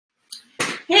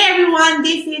Hey everyone,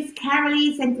 this is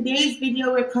Karaleise, and today's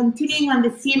video we're continuing on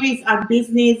the series on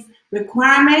business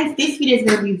requirements. This video is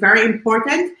going to be very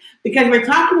important because we're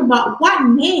talking about what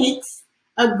makes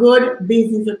a good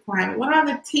business requirement. What are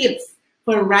the tips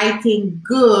for writing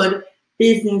good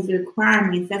business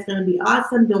requirements? That's going to be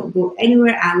awesome. Don't go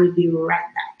anywhere. I will be right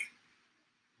back.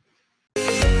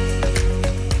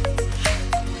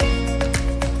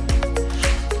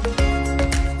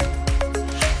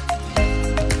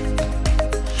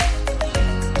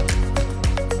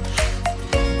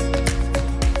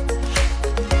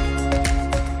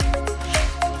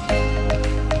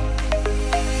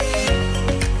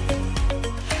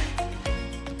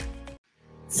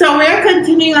 So we're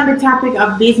continuing on the topic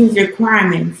of business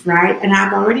requirements, right? And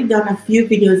I've already done a few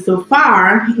videos so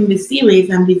far in the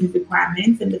series on business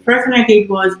requirements. And the first one I did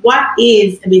was, what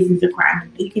is a business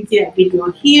requirement? You can see that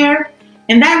video here.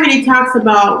 And that really talks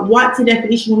about what's the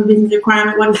definition of a business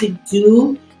requirement, what does it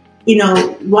do? You know,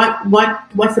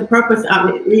 what's the purpose of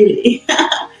it really?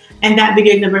 And that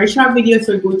video is a very short video,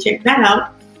 so go check that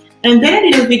out. And then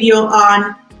I did a video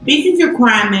on business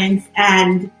requirements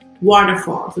and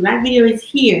waterfall. So that video is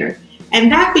here.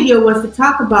 And that video was to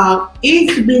talk about,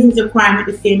 is the business requirement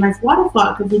the same as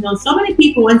waterfall? Because, you know, so many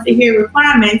people, once they hear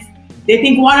requirements, they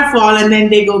think waterfall and then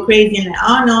they go crazy and like,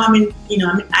 oh no, I'm in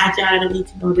agile, I don't need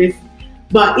to know this.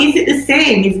 But is it the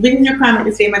same? Is business requirement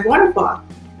the same as waterfall?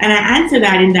 And I answered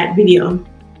that in that video.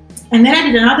 And then I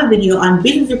did another video on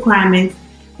business requirements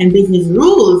and business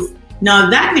rules. Now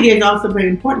that video is also very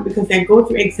important because I go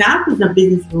through examples of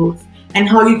business rules and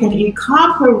how you can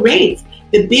incorporate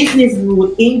the business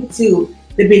rule into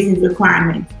the business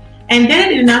requirement. And then I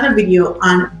did another video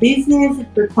on business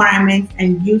requirements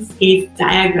and use case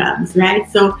diagrams,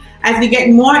 right? So as we get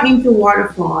more into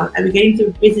waterfall and we get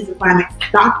into business requirements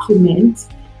document,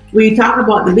 we talk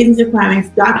about the business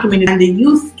requirements document and the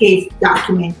use case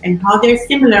document and how they're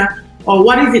similar, or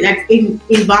what is it that's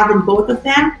involved in both of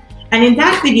them. And in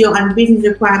that video on business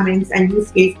requirements and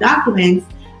use case documents,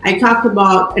 I talked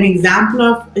about an example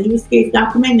of a use case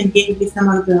document and gave you some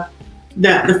of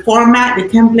the format, the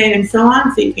template, and so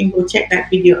on. So you can go check that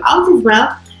video out as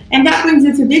well. And that brings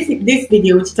you to this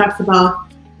video, which talks about,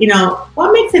 you know,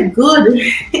 what makes a good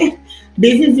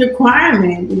business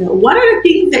requirement? You know, what are the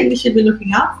things that you should be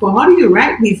looking out for? How do you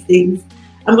write these things?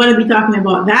 I'm going to be talking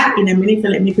about that in a minute, so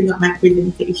let me bring up my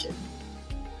presentation.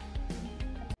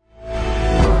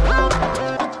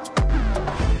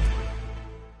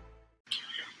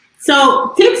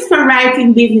 So tips for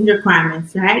writing business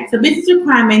requirements, right? So business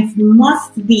requirements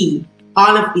must be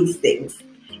all of these things.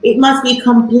 It must be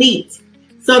complete.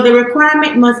 So the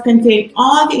requirement must contain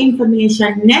all the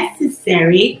information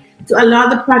necessary to allow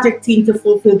the project team to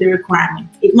fulfill the requirement.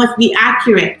 It must be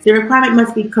accurate. The requirement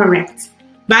must be correct.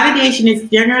 Validation is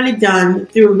generally done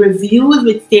through reviews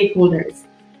with stakeholders.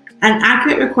 An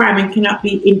accurate requirement cannot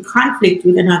be in conflict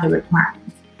with another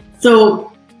requirement. So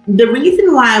the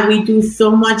reason why we do so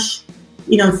much,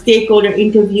 stakeholder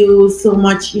interviews, so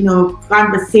much,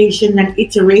 conversation and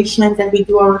iterations that we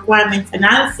do our requirements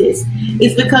analysis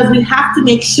is because we have to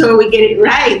make sure we get it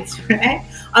right, right?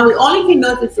 And we only can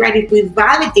know if it's right if we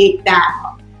validate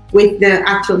that with the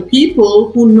actual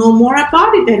people who know more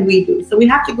about it than we do. So we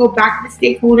have to go back to the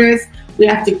stakeholders. We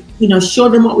have to, show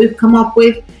them what we've come up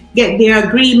with, get their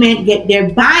agreement, get their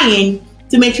buy-in,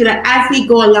 to make sure that as we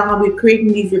go along and we're creating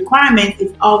these requirements,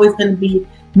 it's always going to be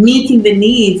meeting the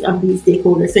needs of these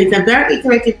stakeholders. So it's a very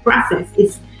iterative process.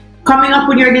 It's coming up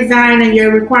with your design and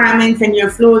your requirements and your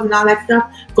flows and all that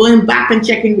stuff, going back and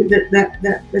checking with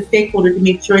the stakeholder to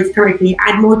make sure it's correct. And you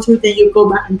add more to it, then you go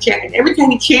back and check. And every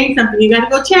time you change something, you got to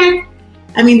go check.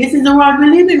 I mean, this is the world we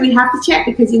live in. We have to check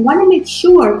because you want to make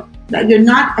sure that you're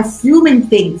not assuming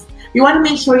things. You want to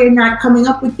make sure you're not coming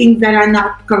up with things that are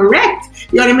not correct.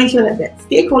 You want to make sure that the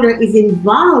stakeholder is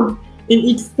involved in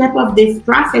each step of this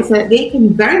process so that they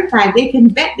can verify, they can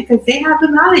vet, because they have the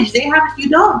knowledge, they have it, you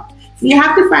don't. So you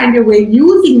have to find your way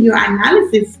using your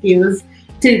analysis skills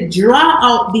to draw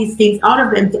out these things out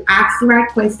of them, to ask the right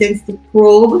questions, to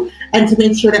probe, and to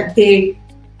make sure that they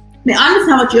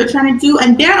understand what you're trying to do,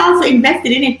 and they're also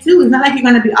invested in it too. It's not like you're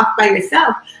going to be off by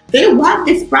yourself. They want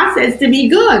this process to be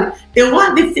good. They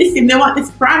want this system, they want this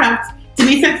product to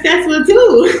be successful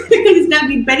too, because it's going to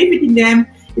be benefiting them.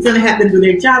 It's going to help them do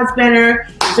their jobs better.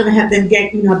 It's going to help them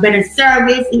get better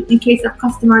service in case of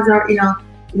customers or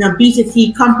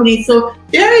B2C companies. So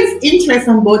there is interest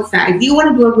on both sides. You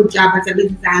want to do a good job as a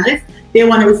business analyst. They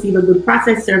want to receive a good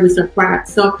process, service, or product.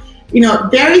 So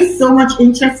there is so much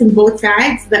interest in both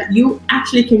sides that you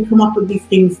actually can come up with these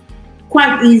things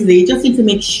quite easily. You just need to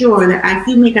make sure that as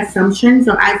you make assumptions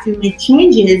or as you make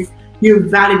changes, you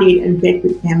validate and vet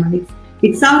with them. And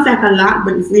It sounds like a lot,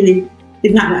 but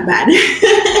it's not that bad.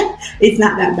 It's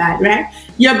not that bad, right?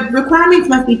 Your requirements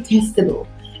must be testable.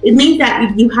 It means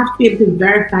that you have to be able to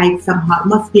verify it somehow. It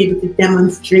must be able to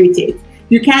demonstrate it.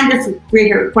 You can't just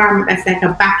create a requirement that's like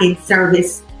a back-end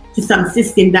service to some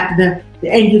system that the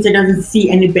end user doesn't see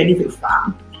any benefit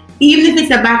from. Even if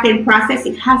it's a back-end process,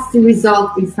 it has to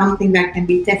result in something that can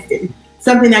be tested,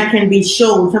 something that can be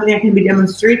shown, something that can be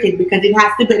demonstrated, because it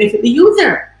has to benefit the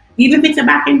user, even if it's a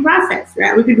back-end process,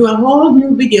 right? We could do a whole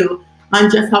new video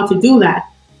on just how to do that.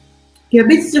 Your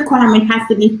business requirement has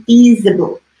to be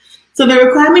feasible. So the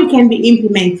requirement can be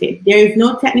implemented. There is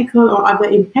no technical or other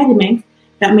impediment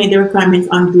that made the requirements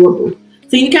undoable.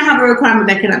 So you can have a requirement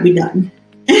that cannot be done.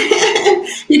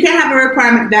 You can have a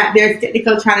requirement that there's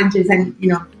technical challenges and, you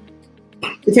know,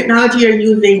 the technology you're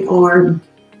using or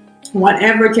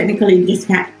whatever technically just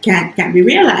can't be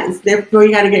realized. Therefore,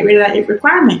 you got to get rid of that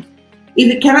requirement. If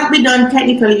it cannot be done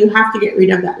technically, you have to get rid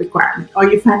of that requirement,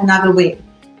 or you find another way.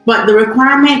 But the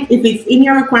requirement, if it's in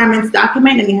your requirements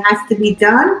document and it has to be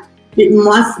done, it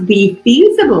must be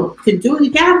feasible to do.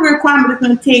 You can't have a requirement that's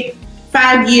going to take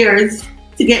 5 years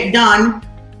to get done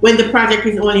when the project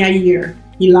is only a year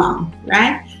long,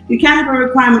 right? You can't have a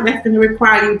requirement that's going to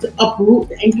require you to uproot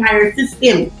the entire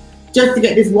system just to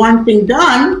get this one thing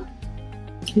done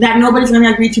that nobody's going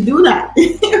to agree to do that,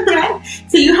 right?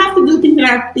 So you have to do things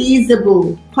that are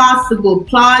feasible, possible,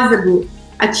 plausible,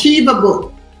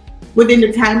 achievable within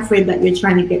the time frame that you're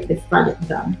trying to get this project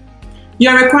done.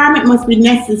 Your requirement must be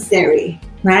necessary,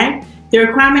 right? The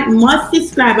requirement must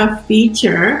describe a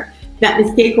feature that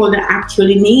the stakeholder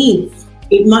actually needs.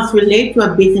 It must relate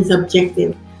to a business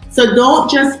objective. So don't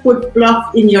just put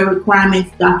fluff in your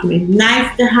requirements document.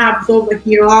 Nice to have over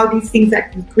here, all these things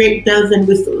that can create bells and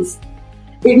whistles.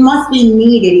 It must be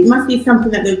needed. It must be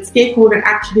something that the stakeholder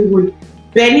actually would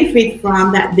benefit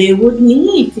from, that they would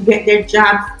need to get their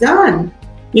jobs done.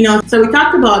 You know, so we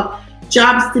talked about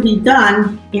jobs to be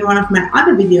done in one of my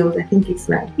other videos. I think it's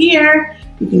right here.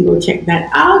 You can go check that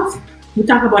out. We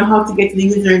talk about how to get to the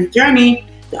user's journey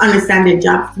to understand their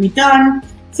jobs to be done.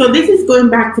 So this is going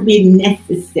back to being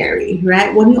necessary,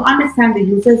 right? When you understand the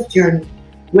user's journey,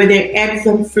 where their ebbs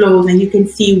and flows, and you can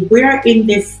see where in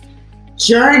this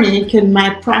journey can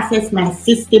my process, my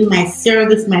system, my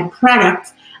service, my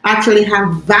product actually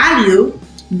have value,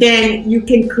 then you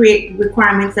can create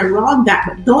requirements around that.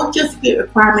 But don't just create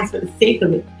requirements for the sake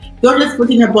of it. Don't just put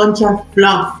in a bunch of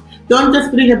fluff. Don't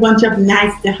just put in a bunch of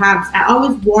nice to haves. I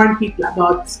always warn people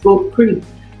about scope creep.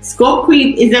 Scope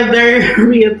creep is a very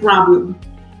real problem.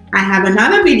 I have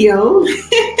another video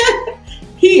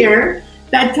here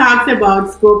that talks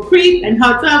about scope creep and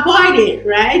how to avoid it,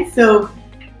 right? So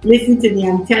listen to me,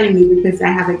 I'm telling you, because I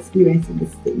have experience in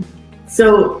this thing.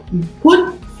 So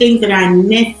put things that are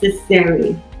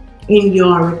necessary in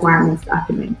your requirements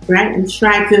document, right? And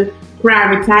try to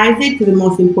prioritize it to the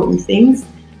most important things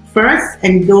first,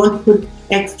 and don't put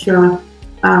extra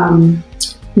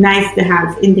nice to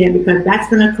have in there, because that's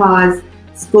going to cause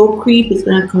scope creep, it's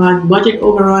going to cause budget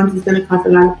overruns, it's going to cause a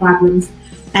lot of problems.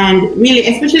 And really,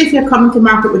 especially if you're coming to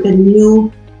market with a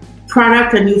new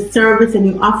product, a new service, a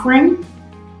new offering.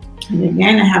 And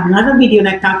again, I have another video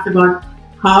that talks about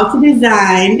how to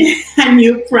design a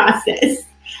new process.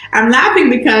 I'm laughing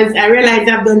because I realize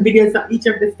I've done videos of each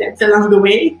of the steps along the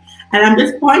way, and I'm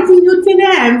just pointing you to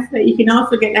them so that you can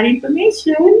also get that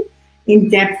information in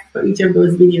depth for each of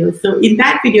those videos. So in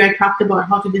that video, I talked about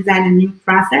how to design a new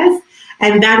process,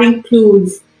 and that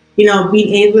includes, you know,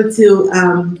 being able to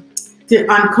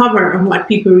uncover what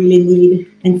people really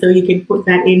need, and so you can put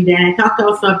that in there. And I talked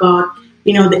also about,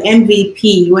 you know, the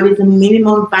MVP, what is a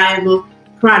minimum viable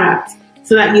product,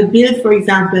 so that you build, for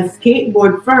example, a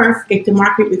skateboard first, get to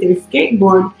market with your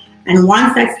skateboard, and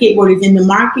once that skateboard is in the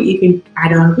market, you can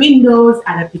add on windows,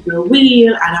 add a bigger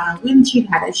wheel, add on a windshield,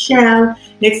 add a shell.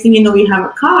 Next thing you know, you have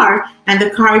a car, and the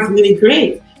car is really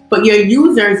great. But your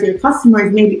users, your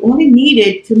customers, maybe only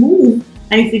needed to move,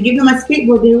 and if you give them a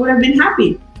skateboard, they would have been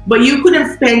happy. But you could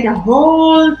have spent a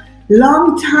whole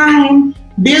long time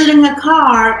building a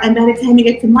car, and by the time you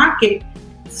get to market,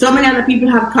 so many other people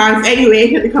have cars anyway,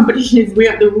 the competition is way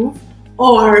up the roof,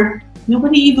 or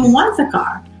nobody even wants a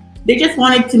car. They just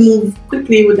wanted to move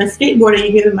quickly with a skateboard, and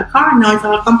you give them a car. Now it's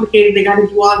all complicated. They got to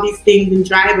do all these things and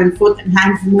drive and foot and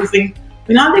hands moving.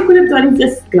 When all they could have done is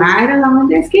just glide along on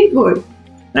their skateboard,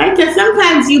 right? So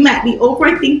sometimes you might be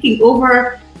overthinking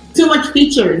over too much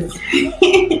features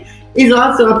is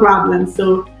also a problem.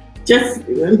 So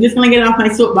I'm just going to get off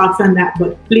my soapbox on that,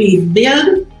 but please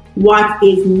build what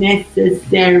is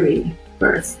necessary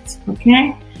first,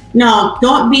 okay? Now,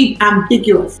 don't be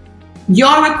ambiguous.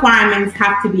 Your requirements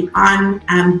have to be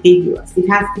unambiguous. It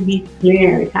has to be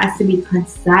clear. It has to be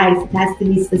concise. It has to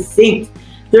be succinct.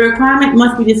 The requirement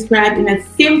must be described in a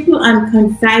simple and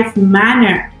concise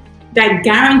manner that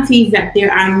guarantees that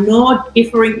there are no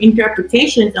differing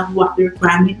interpretations of what the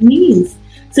requirement means.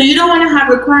 So you don't want to have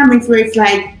requirements where it's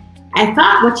like, I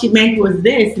thought what you meant was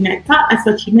this, and I thought that's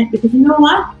what you meant, because you know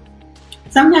what?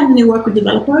 Sometimes when you work with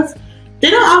developers, they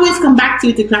don't always come back to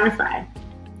you to clarify.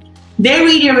 They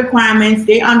read your requirements,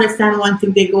 they understand one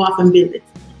thing, they go off and build it.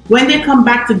 When they come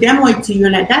back to demo it to you, you're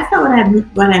like, that's not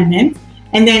what I meant.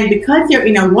 And then because you're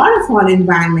in a waterfall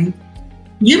environment,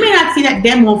 you may not see that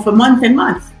demo for months and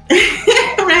months,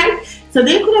 right? So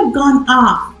they could have gone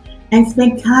off and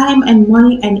spent time and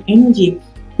money and energy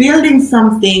building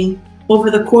something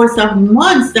over the course of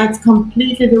months that's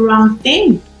completely the wrong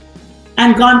thing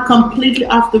and gone completely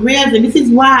off the rails. And this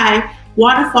is why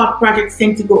waterfall projects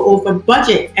tend to go over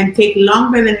budget and take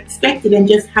longer than expected and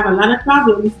just have a lot of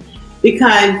problems,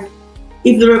 because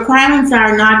if the requirements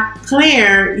are not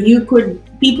clear,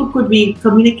 people could be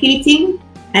communicating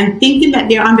and thinking that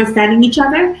they're understanding each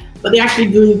other, but they're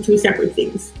actually doing two separate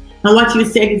things. And what you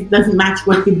said doesn't match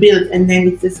what you built, and then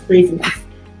it's just craziness.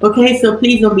 Okay, so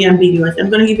please don't be ambiguous. I'm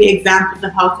going to give you examples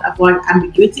of how to avoid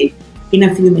ambiguity in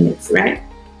a few minutes, right?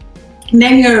 And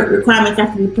then your requirements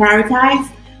have to be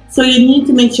prioritized. So you need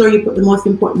to make sure you put the most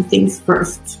important things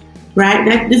first,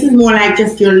 right? This is more like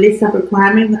just your list of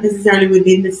requirements, not necessarily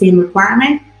within the same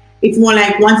requirement. It's more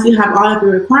like once you have all of the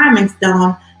requirements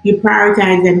down, you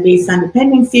prioritize them based on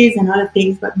dependencies and other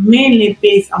things, but mainly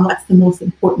based on what's the most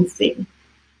important thing.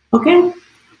 Okay?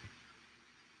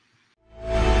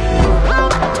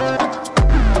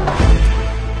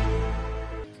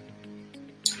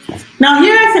 Now,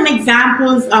 here are some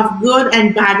examples of good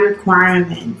and bad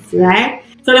requirements, right?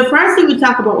 So the first thing we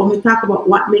talk about when we talk about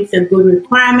what makes a good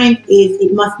requirement is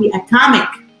it must be atomic.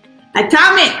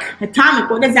 Atomic,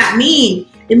 what does that mean?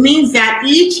 It means that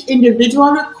each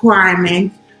individual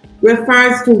requirement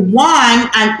refers to one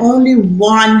and only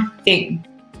one thing.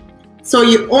 So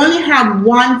you only have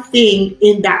one thing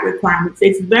in that requirement. So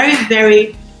it's very,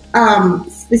 very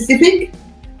specific,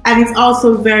 and it's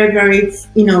also very, very,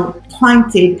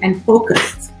 pointed and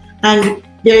focused. And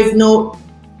there is no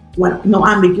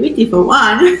ambiguity for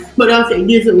one, but also it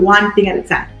gives it one thing at a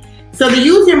time. So the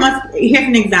user here's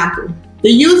an example.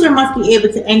 The user must be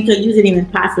able to enter username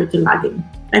and password to log in.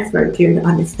 That's very clear to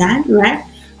understand, right?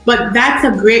 But that's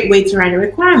a great way to write a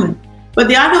requirement. But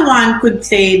the other one could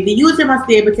say the user must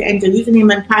be able to enter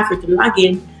username and password to log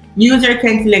in. User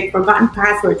can select forgotten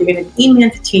password to get an email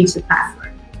to change the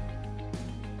password.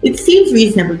 It seems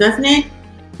reasonable, doesn't it?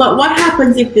 But what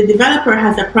happens if the developer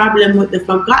has a problem with the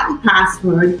forgotten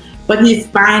password, but he's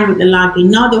fine with the login?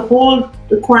 Now the whole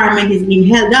requirement is being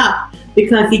held up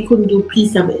because he couldn't do a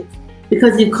piece of it,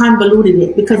 because you convoluted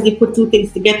it, because you put two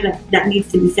things together that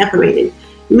needs to be separated.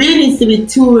 It really needs to be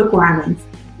two requirements.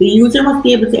 The user must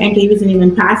be able to enter username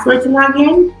and password to log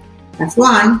in. That's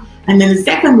one. And then the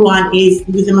second one is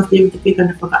the user must be able to click on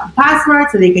the forgotten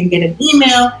password so they can get an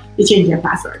email to change their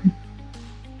password.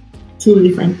 Two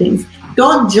different things.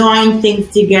 Don't join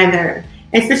things together,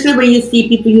 especially when you see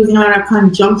people using a lot of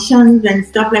conjunctions and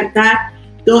stuff like that.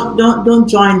 Don't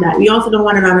join that. We also don't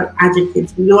want a lot of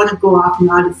adjectives. We don't want to go off in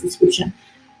all this description.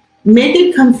 Make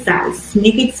it concise,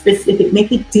 make it specific,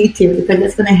 make it detailed, because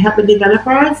it's going to help the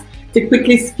developers to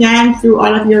quickly scan through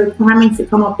all of your requirements to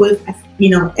come up with,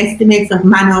 estimates of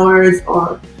man hours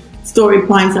or story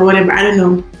points or whatever. I don't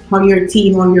know how your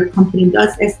team or your company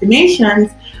does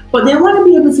estimations, but they want to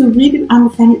be able to really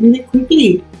understand it really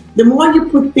quickly. The more you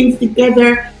put things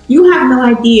together, you have no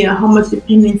idea how much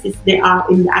dependencies there are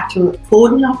in the actual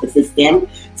coding of the system.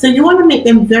 So you want to make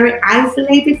them very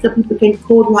isolated so people can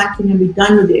code one thing and be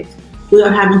done with it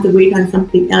without having to wait on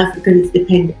something else because it's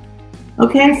dependent.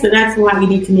 Okay, so that's why you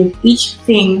need to make each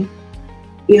thing,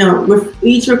 with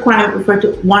each requirement refer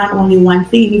to one and only one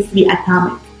thing. It needs to be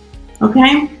atomic.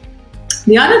 Okay?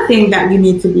 The other thing that you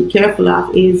need to be careful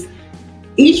of is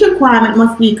each requirement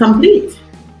must be complete.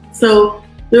 So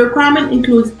the requirement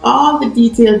includes all the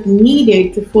details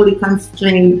needed to fully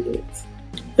constrain it.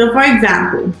 So for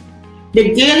example,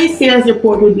 the daily sales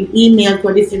report will be emailed to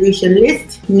a distribution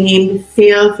list named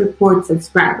sales report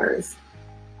subscribers.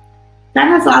 That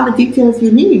has all the details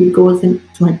you need. It goes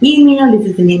into an email, this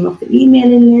is the name of the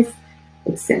emailing list,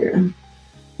 etc.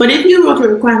 But if you wrote a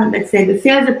requirement that said the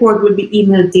sales report will be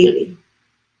emailed daily,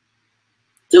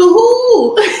 to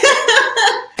who?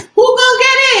 Who gonna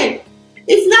get it?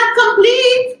 It's not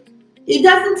complete. It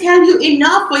doesn't tell you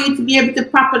enough for you to be able to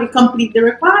properly complete the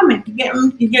requirement. You get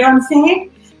what I'm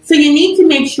saying? So you need to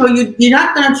make sure you're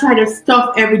not going to try to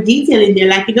stuff every detail in there.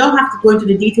 Like, you don't have to go into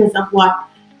the details of what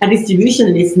a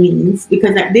distribution list means,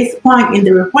 because at this point in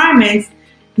the requirements,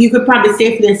 you could probably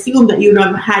safely assume that you would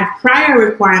have had prior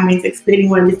requirements explaining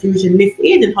what a distribution list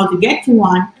is and how to get to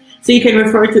one, so you can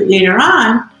refer to it later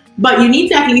on. But you need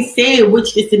to actually say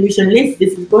which distribution list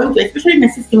this is going to, especially in a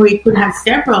system where you could have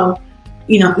several,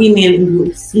 emailing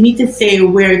groups. You need to say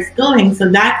where it's going. So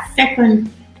that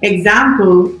second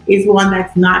example is one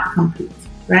that's not complete,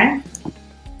 right?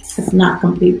 It's not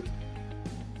complete.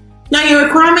 Now, your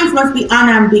requirements must be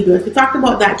unambiguous. We talked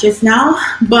about that just now,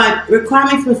 but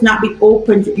requirements must not be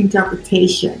open to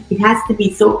interpretation. It has to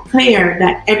be so clear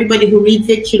that everybody who reads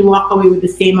it should walk away with the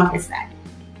same understanding.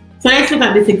 So let's look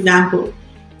at this example.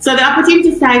 So the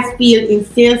opportunity size field in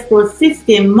Salesforce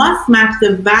system must match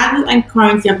the value and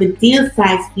currency of the deal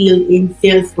size field in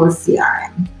Salesforce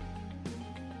CRM.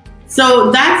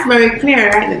 So that's very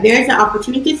clear, right? That there's an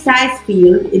opportunity size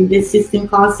field in this system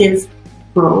called Sales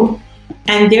Pro,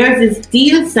 and there's this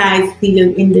deal size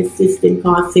field in this system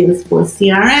called Salesforce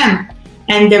CRM.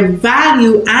 And the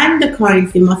value and the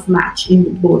currency must match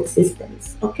in both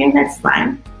systems. Okay, that's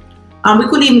fine. We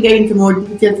could even get into more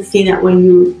detail to say that when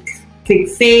you click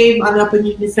save on the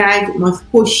opportunity size, it must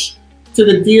push to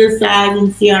the deal size in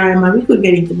CRM, and we could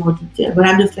get into more detail, but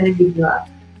I'm just trying to give you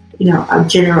a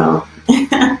general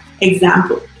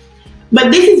example.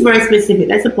 But this is very specific.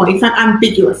 That's the point. It's not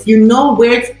ambiguous. You know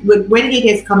where the data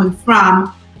is coming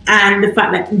from, and the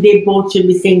fact that they both should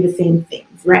be saying the same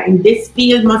things, right? And this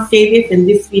field must say this, and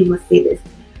this field must say this.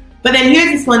 But then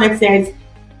here's this one that says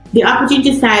the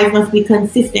opportunity size must be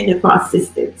consistent across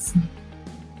systems.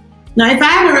 Now, if I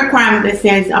have a requirement that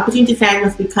says opportunity size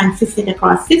must be consistent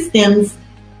across systems,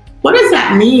 what does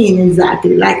that mean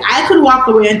exactly? Like, I could walk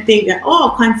away and think that,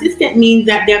 oh, consistent means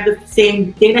that they have the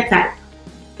same data type.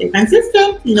 They're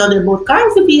consistent, they're both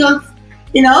currency fields,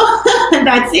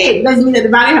 that's it. Doesn't mean that the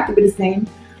value have to be the same.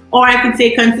 Or I could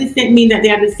say consistent means that they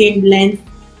have the same length.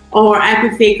 Or I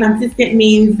could say consistent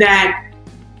means that,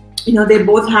 they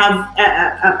both have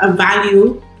a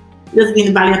value. Doesn't mean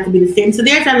the value have to be the same. So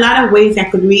there's a lot of ways I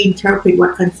could reinterpret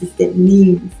what consistent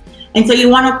means. And so you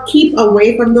want to keep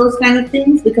away from those kind of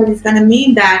things, because it's going to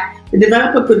mean that the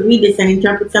developer could read this and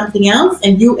interpret something else,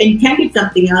 and you intended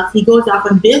something else. He goes off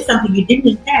and builds something you didn't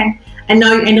intend, and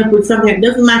now you end up with something that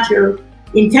doesn't match your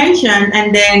intention,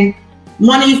 and then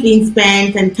money is being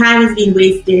spent and time is being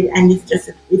wasted, and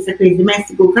it's a crazy mess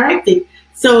to go correct it.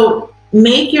 So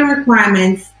make your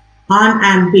requirements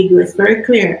unambiguous, very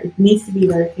clear. It needs to be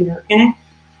very clear, okay?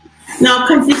 Now,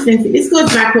 consistency. This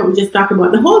goes back to what we just talked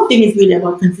about. The whole thing is really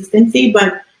about consistency,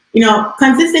 but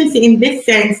consistency in this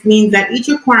sense means that each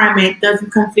requirement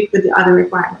doesn't conflict with the other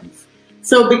requirements.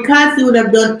 So because you would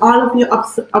have done all of your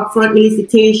upfront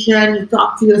elicitation, you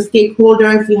talked to your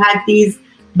stakeholders, you had these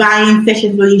buying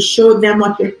sessions where you showed them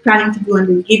what you're planning to do, and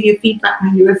they give you feedback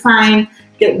and you refine,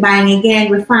 get buying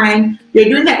again, refine. You're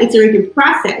doing that iterative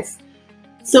process.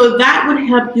 So that would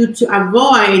help you to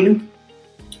avoid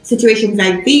situations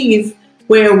like these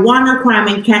where one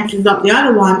requirement cancels out the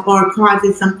other one or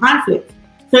causes some conflict.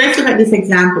 So let's look at this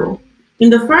example. In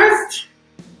the first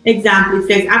example, it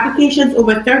says applications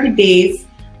over 30 days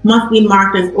must be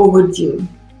marked as overdue.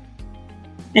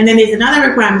 And then there's another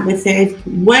requirement that says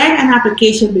when an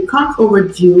application becomes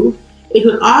overdue, it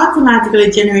will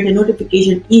automatically generate a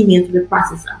notification email to the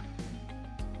processor.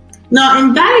 Now,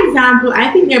 in that example,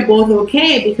 I think they're both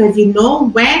okay, because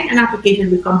when an application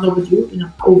becomes overdue,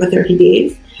 over 30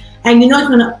 days, and it's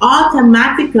going to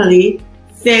automatically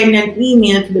send an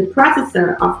email to the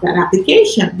processor of that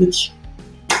application, which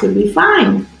could be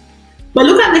fine. But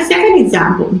look at the second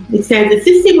example. It says the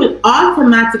system will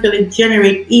automatically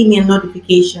generate email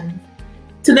notifications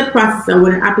to the processor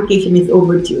when an application is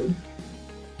overdue.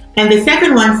 And the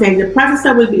second one says the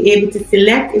processor will be able to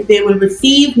select if they will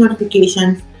receive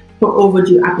notifications for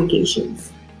overdue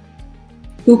applications.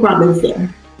 Two problems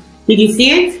there. Did you see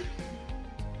it?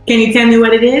 Can you tell me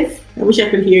what it is? I wish I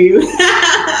could hear you.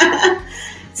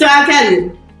 So I'll tell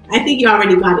you. I think you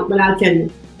already got it, but I'll tell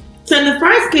you. So in the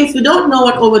first case, we don't know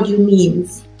what overdue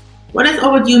means. What does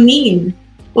overdue mean?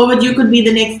 Overdue could be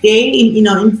the next day.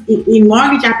 In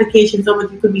mortgage applications,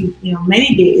 overdue could be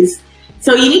many days.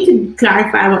 So you need to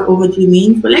clarify what overdue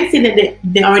means. But let's say that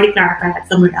they already clarified that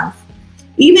somewhere else.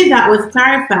 Even if that was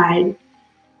clarified,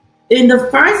 in the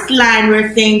first line,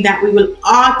 we're saying that we will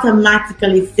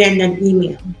automatically send an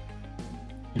email.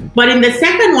 But in the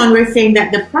second one, we're saying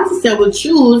that the processor will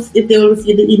choose if they will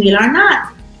receive the email or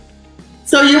not.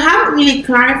 So you haven't really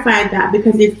clarified that,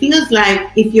 because it feels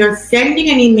like if you're sending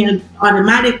an email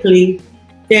automatically,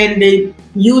 then the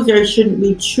user shouldn't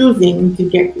be choosing to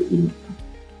get the email.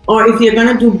 or if you're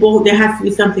going to do both, there has to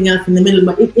be something else in the middle.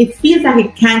 But it feels like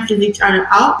it cancels each other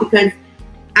out, because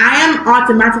I am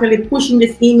automatically pushing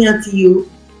this email to you.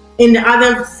 In the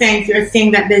other sense, you're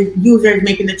saying that the user is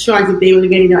making the choice if they will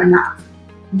get it or not.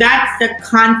 That's the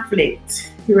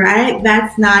conflict, right?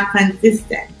 That's not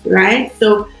consistent, right?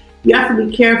 So you have to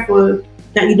be careful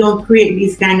that you don't create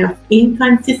these kind of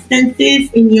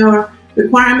inconsistencies in your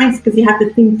requirements, because you have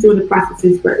to think through the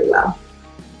processes very well.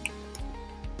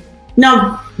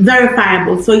 Now,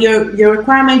 verifiable. So your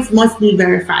requirements must be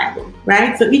verifiable,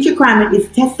 right? So each requirement is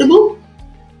testable,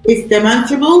 it's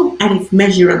demonstrable, and it's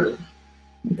measurable.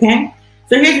 Okay?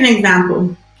 So here's an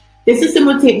example. The system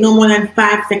will take no more than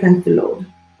 5 seconds to load.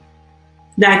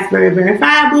 That's very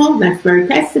verifiable, that's very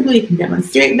testable, you can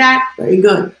demonstrate that, very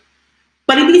good.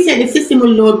 But if you say the system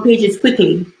will load pages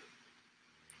quickly,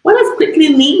 what does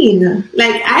quickly mean?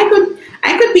 Like I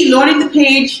could be loading the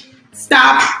page,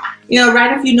 stop,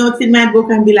 write a few notes in my book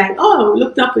and be like, oh,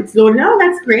 looked up, it's loaded. Oh,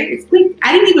 that's great, it's quick.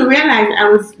 I didn't even realize I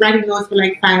was writing notes for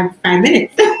like five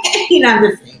minutes. I'm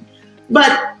just saying.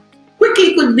 But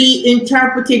quickly could be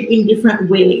interpreted in different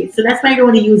ways. So that's why you don't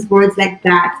want to use words like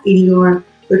that in your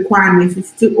requirements.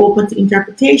 It's too open to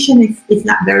interpretation. It's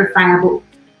not verifiable.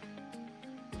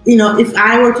 If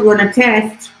I were to run a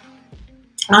test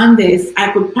on this,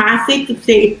 I could pass it to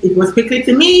say it was quickly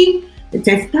to me, the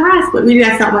test passed, but really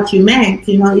that's not what you meant.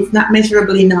 It's not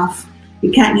measurable enough.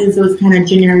 You can't use those kind of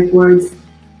generic words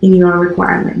in your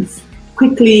requirements.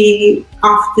 Quickly,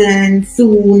 often,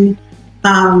 soon,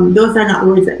 those are not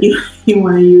words that you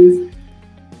want to use.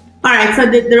 All right, so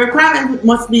the requirement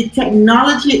must be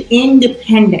technology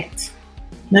independent.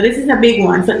 Now this is a big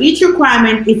one. So each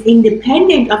requirement is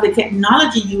independent of the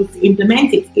technology used to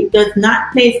implement it. It does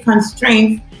not place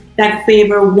constraints that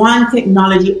favor one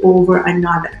technology over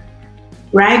another,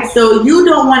 right? So you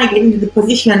don't want to get into the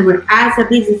position where, as a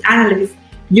business analyst,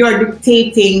 you're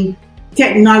dictating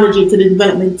technology to the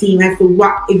development team as to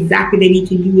what exactly they need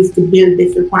to use to build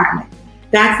this requirement.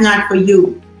 That's not for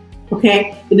you,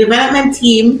 okay? The development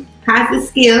team has the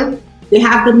skill, they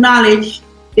have the knowledge,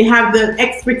 they have the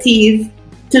expertise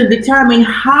to determine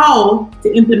how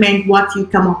to implement what you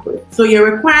come up with. So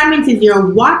your requirements is your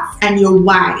what's and your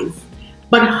why's.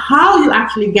 But how you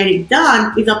actually get it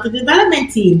done is up to the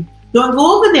development team. Don't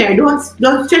go over there. Don't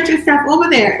stretch yourself over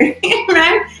there,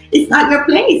 right? It's not your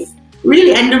place,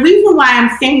 really. And the reason why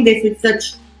I'm saying this with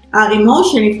such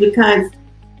emotion is because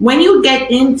when you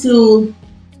get into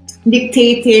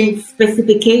dictating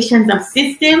specifications of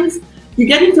systems, you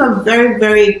get into a very,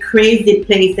 very crazy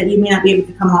place that you may not be able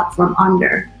to come out from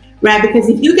under, right? Because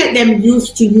if you get them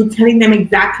used to you telling them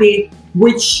exactly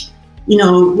which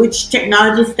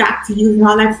technology stack to use and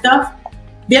all that stuff,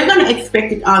 they're going to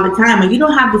expect it all the time. And you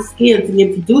don't have the skill to be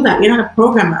able to do that. You're not a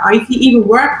programmer. Or if you even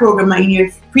were a programmer in your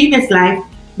previous life,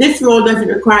 this role doesn't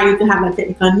require you to have that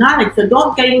technical knowledge. So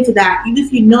don't get into that. Even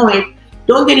if you know it,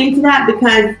 don't get into that,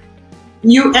 because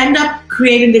you end up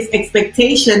creating this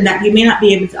expectation that you may not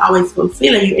be able to always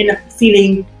fulfill, and you end up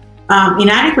feeling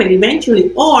inadequate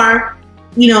eventually. Or,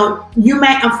 you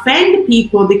might offend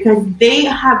people because they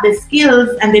have the skills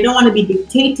and they don't want to be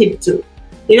dictated to.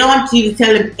 They don't want you to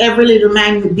tell them every little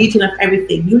minute detail of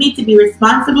everything. You need to be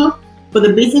responsible for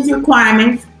the business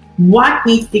requirements, what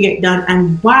needs to get done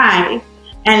and why,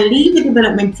 and leave the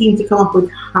development team to come up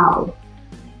with how.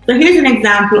 So here's an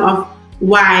example of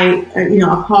why,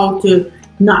 of how to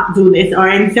not do this, or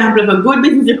an example of a good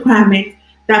business requirement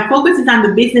that focuses on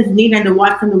the business need and the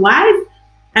what's and the whys,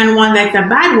 and one that's a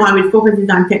bad one which focuses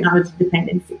on technology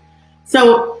dependency.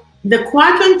 So the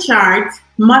quadrant chart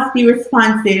must be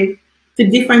responsive to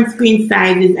different screen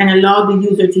sizes and allow the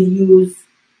user to use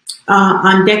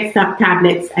on desktop,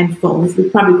 tablets, and phones. We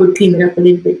probably could clean it up a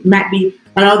little bit. Might be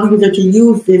allow the user to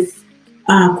use this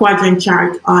quadrant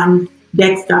chart on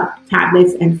desktop,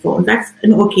 tablets, and phones. That's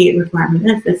an okay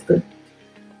requirement. That's good.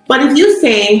 But if you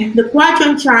say the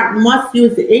quadrant chart must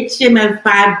use the HTML5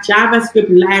 JavaScript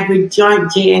library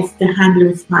joint.js to handle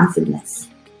responsiveness.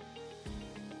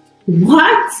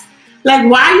 What? Like,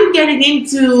 why are you getting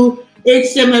into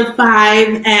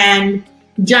HTML5 and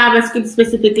JavaScript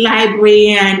specific library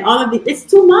and all of it? It's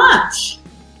too much.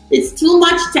 It's too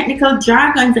much technical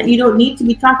jargon that you don't need to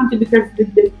be talking to, because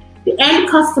the end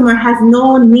customer has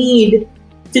no need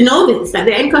to know this. That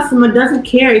the end customer doesn't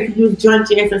care if you use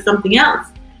joint.js or something else.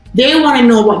 They want to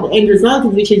know what the end result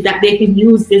is, which is that they can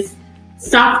use this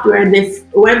software, this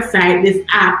website, this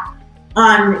app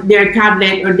on their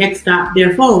tablet or desktop,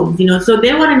 their phones, So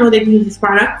they want to know they can use this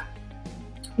product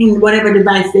in whatever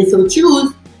device they so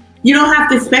choose. You don't have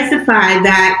to specify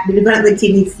that the development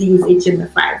team needs to use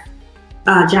HTML5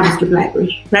 JavaScript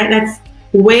library, right?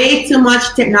 way too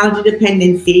much technology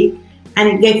dependency, and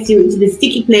it gets you into the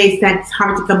sticky place that's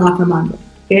hard to come out from under.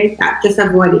 Okay, just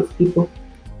avoid it, people.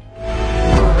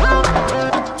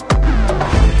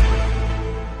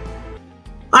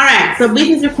 Alright, so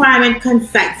business requirement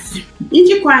concise.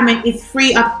 Each requirement is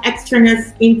free of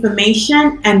extraneous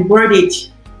information and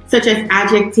wordage, such as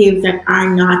adjectives that are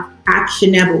not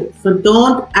actionable. So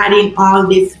don't add in all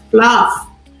this fluff.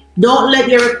 Don't let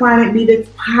your requirement be this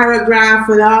paragraph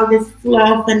with all this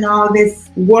fluff and all this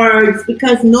words,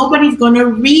 because nobody's going to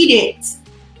read it.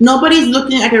 Nobody's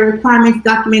looking at a requirements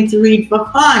document to read for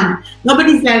fun.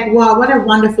 Nobody's like, wow, what a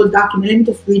wonderful document. Let me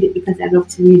just read it because I love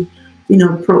to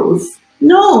read, prose.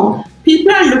 No,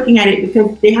 people are looking at it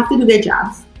because they have to do their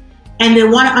jobs and they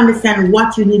want to understand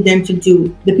what you need them to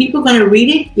do. The people going to read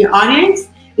it, your audience,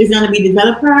 is going to be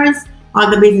developers,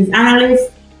 other business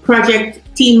analysts, project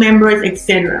team members,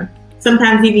 etc.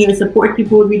 Sometimes even your support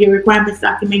people will read your requirements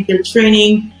document, your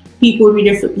training people will read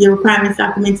your requirements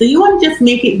document. So you want to just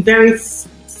make it very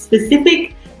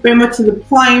specific, very much to the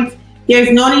point. There's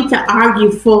no need to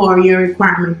argue for your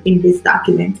requirement in this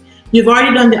document. You've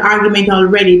already done the argument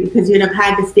already because you'd have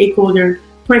had the stakeholder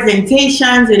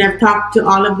presentations, you'd have talked to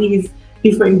all of these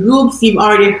different groups, you've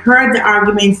already heard the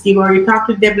arguments, you've already talked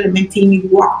to the development team,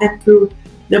 you've walked them through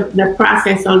the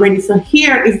process already. So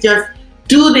here is just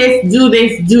do this, do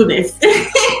this, do this,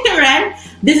 right?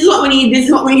 This is what we need, this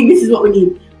is what we need, this is what we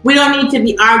need. We don't need to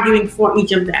be arguing for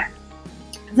each of them.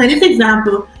 So in this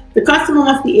example, the customer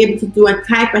must be able to do a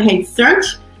type ahead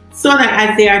search so that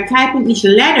as they are typing each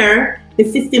letter, the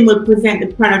system will present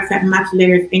the products that match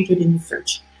letters entered in the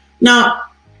search. Now,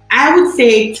 I would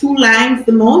say 2 lines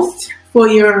the most for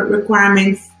your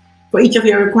requirements, for each of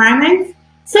your requirements.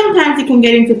 Sometimes you can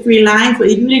get into 3 lines, but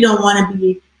you really don't want to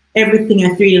be everything a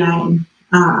 3-line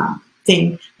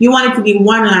thing. You want it to be 1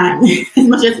 line as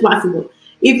much as possible.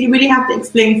 If you really have to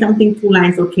explain something, 2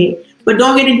 lines, okay. But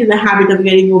don't get into the habit of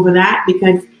getting over that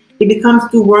because it becomes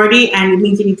too wordy and it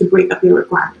means you need to break up your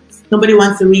requirements. Nobody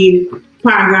wants to read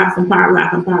paragraphs and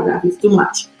paragraph and paragraph. It's too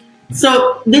much.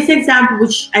 So this example,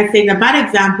 which I say the bad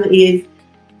example, is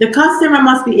the customer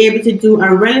must be able to do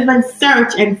a relevant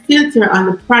search and filter on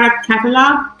the product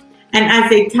catalog. And as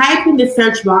they type in the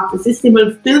search box, the system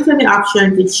will filter the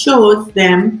options it shows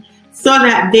them so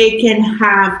that they can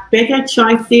have better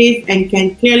choices and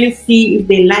can clearly see if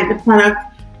they like the product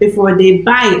before they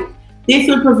buy it. This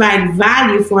will provide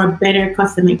value for a better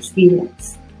customer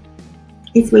experience.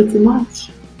 It's way too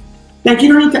much. Like,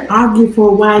 you don't need to argue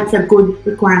for why it's a good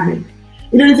requirement.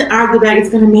 You don't need to argue that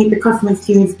it's going to make the customer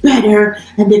experience better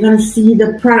and they're going to see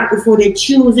the product before they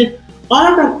choose it. All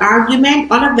of that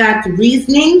argument, all of that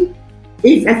reasoning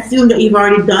is assumed that you've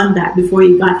already done that before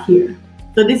you got here.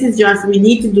 So this is just, we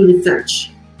need to do the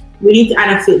search. We need to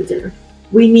add a filter.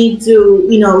 We need to,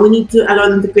 we need to allow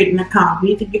them to create an account. We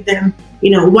need to give them,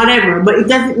 whatever. But it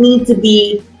doesn't need to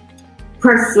be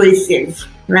persuasive,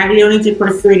 right? You don't need to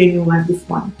persuade anyone at this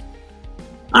point.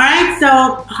 All right,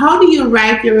 so how do you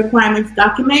write your requirements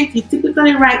document? You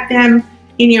typically write them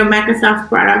in your Microsoft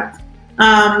product.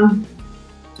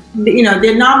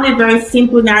 They're normally very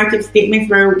simple narrative statements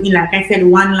where, like I said,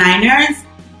 1-liners.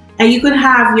 And you could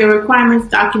have your requirements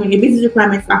document, your business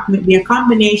requirements document be a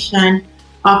combination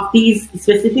of these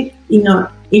specific,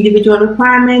 individual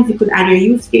requirements. You could add your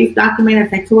use case document.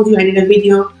 As I told you, I did a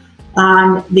video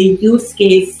on the use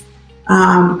case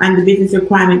and the business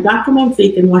requirement document, so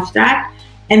you can watch that.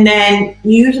 And then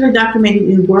you usually document it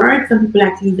in Word. Some people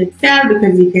like to use Excel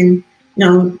because you can,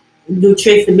 do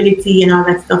traceability and all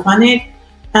that stuff on it.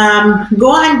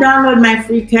 Go and download my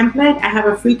free template. I have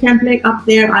a free template up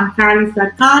there on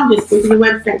Karaleise.com. Just go to the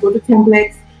website, go to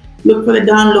templates, look for the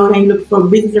download, and look for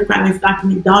business requirements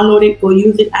document. Download it, go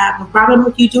use it. I have no problem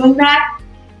with you doing that.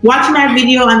 Watch my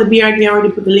video on the BRD. I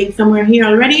already put the link somewhere here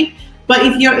already. But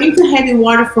if you're into heavy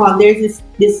waterfall, there's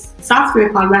this software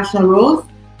called Rational Rows,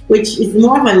 which is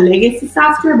more of a legacy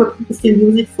software, but people still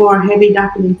use it for heavy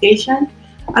documentation.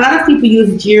 A lot of people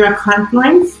use Jira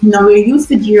Confluence. We're used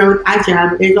to Jira with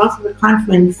Agile, but there's also the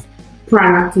Confluence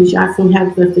product, which also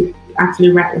helps us to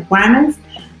actually write requirements.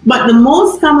 But the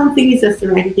most common thing is just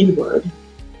to write it in Word.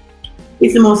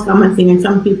 It's the most common thing, and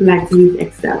some people like to use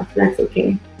Excel, so that's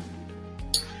okay.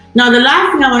 Now, the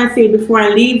last thing I want to say before I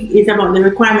leave is about the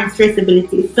requirements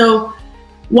traceability. So,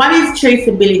 what is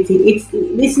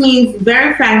traceability? This means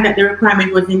verifying that the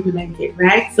requirement was implemented,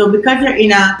 right? So because you're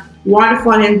in a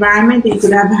waterfall environment, you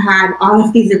could have had all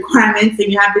of these requirements and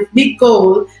you have this big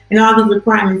goal and all these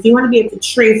requirements. You want to be able to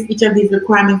trace each of these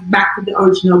requirements back to the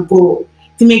original goal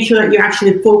to make sure that you're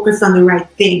actually focused on the right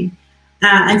thing.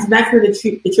 And so that's where the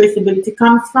traceability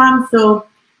comes from. So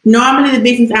Normally, the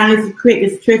business analyst will create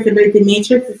this traceability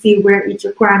matrix to see where each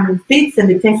requirement fits and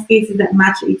the test cases that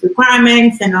match each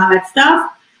requirements and all that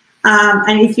stuff.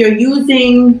 And if you're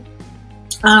using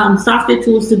software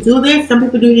tools to do this, some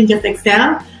people do it in just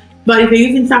Excel, but if you're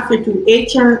using software tool,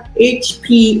 HPALM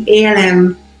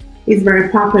is very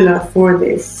popular for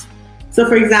this. So,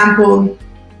 for example,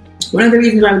 one of the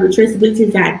reasons why we do traceability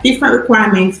is that different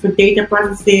requirements for data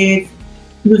processes,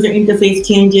 user interface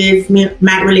changes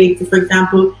might relate to, for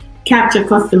example, capture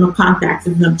customer contacts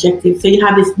as an objective. So you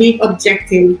have this big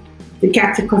objective to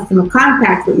capture customer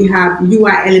contacts, but you have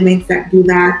UI elements that do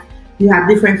that. You have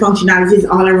different functionalities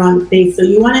all around the place. So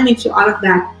you want to make sure all of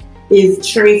that is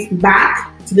traced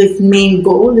back to this main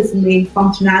goal, this main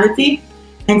functionality.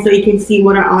 And so you can see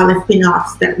what are all the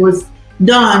spin-offs that was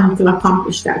done to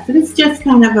accomplish that. So it's just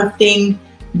kind of a thing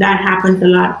that happens a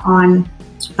lot on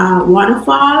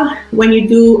waterfall. When you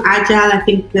do agile, I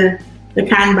think the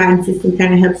Kanban system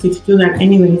kind of helps you to do that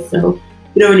anyway. So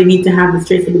you don't really need to have this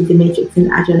traceability matrix in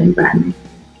the agile environment.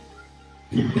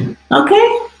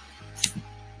 Okay.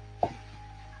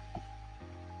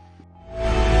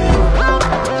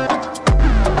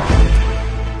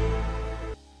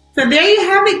 So there you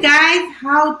have it, guys,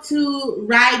 how to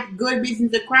write good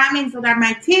business requirements. So that are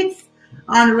my tips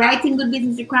on writing good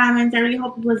business requirements. I really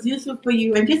hope it was useful for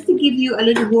you. And just to give you a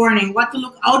little warning, what to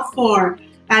look out for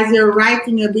as you're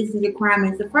writing your business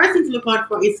requirements. The first thing to look out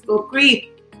for is scope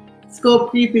creep. Scope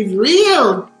creep is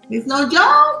real. It's no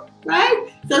joke,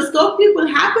 right? So scope creep will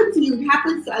happen to you. It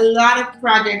happens to a lot of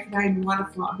projects that are in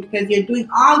waterfall because you're doing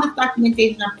all the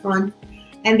documentation up front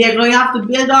and they're going to have to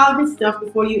build all this stuff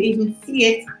before you even see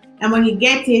it. And when you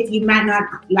get it, you might not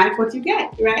like what you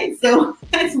get, right? So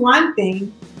that's one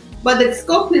thing. But the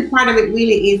scope creep part of it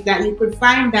really is that you could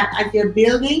find that as you're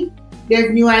building,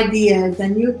 there's new ideas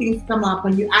and new things come up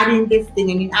and you're adding this thing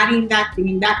and you're adding that thing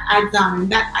and that adds on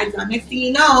and that adds on. Next thing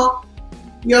you know,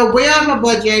 you're way over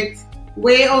budget,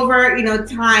 way over,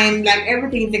 time, like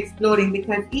everything is exploding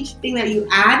because each thing that you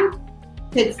add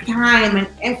takes time and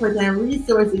effort and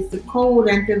resources to code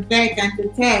and to vet and to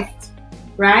test.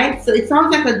 Right? So it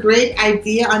sounds like a great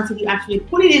idea until you actually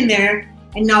put it in there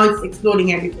and now it's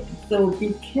exploding everything. So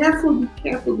be careful, be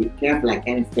careful, be careful. I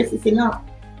can't stress this enough.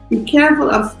 Be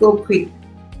careful of scope creep.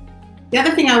 The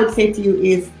other thing I would say to you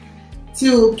is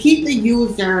to keep the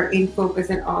user in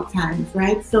focus at all times,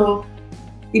 right? So,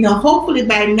 hopefully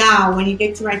by now when you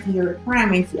get to writing your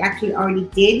requirements, you actually already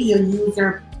did your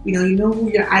user, you know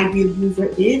who your ideal user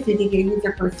is. You did your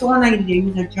user persona, you did your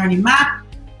user journey map,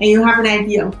 and you have an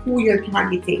idea of who you're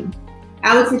targeting.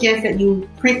 I would suggest that you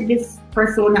print this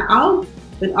persona out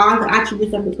with all the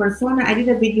attributes of the persona. I did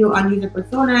a video on user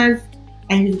personas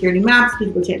and user journey maps.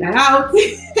 Please go check that out,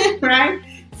 right?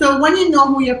 So when you know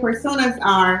who your personas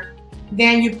are,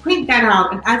 then you print that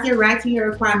out. And as you're writing your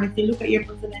requirements, you look at your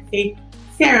persona and say,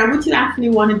 Sarah, would you actually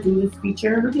want to do this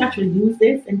feature? Would you actually use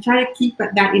this? And try to keep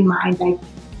that in mind. Like,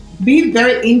 be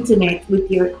very intimate with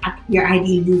your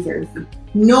ideal users.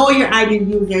 Know your ideal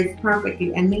users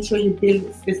perfectly and make sure you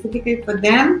build specifically for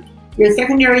them. Your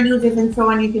secondary users and so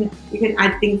on, you can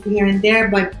add things here and there,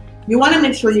 but you want to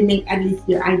make sure you make at least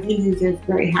your ideal users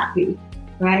very happy,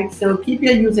 right? So keep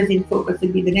your users in focus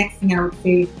would be the next thing I would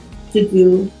say to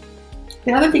do.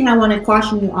 The other thing I want to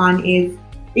caution you on is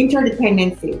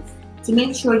interdependencies. To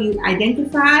make sure you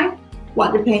identify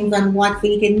what depends on what, so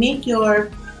you can make your,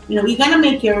 you're going to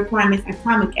make your requirements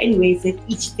atomic anyways if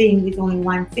each thing is only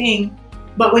one thing.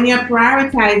 But when you're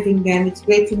prioritizing them, it's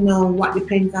great to know what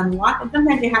depends on what. And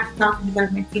sometimes you have to talk to the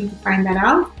development team to find that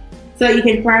out. So you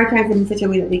can prioritize them in such a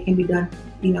way that they can be done,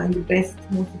 in the best,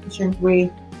 most efficient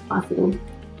way possible.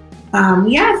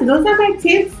 So those are my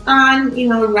tips on,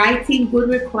 writing good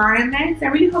requirements. I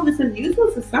really hope this is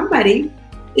useful for somebody.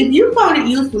 If you found it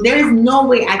useful, there is no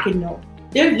way I can know.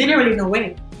 There's literally no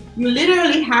way. You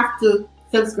literally have to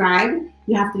subscribe.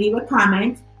 You have to leave a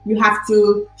comment. You have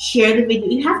to share the video.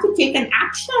 You have to take an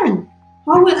action.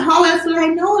 How else will I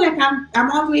know? Like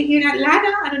I'm all the way here in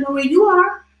Atlanta. I don't know where you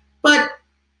are, but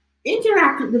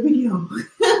interact with the video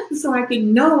so I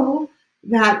can know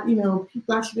that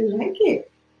people actually like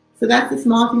it. So that's the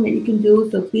small thing that you can do.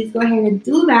 So please go ahead and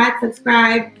do that.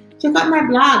 Subscribe. Check out my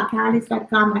blog,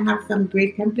 Karaleise.com. I have some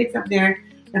great templates up there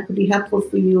that could be helpful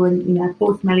for you, and I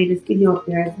post my latest video up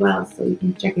there as well, so you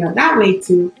can check it out that way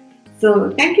too.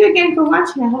 So thank you again for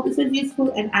watching. I hope this was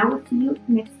useful, and I will see you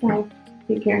next time.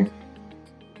 Take care.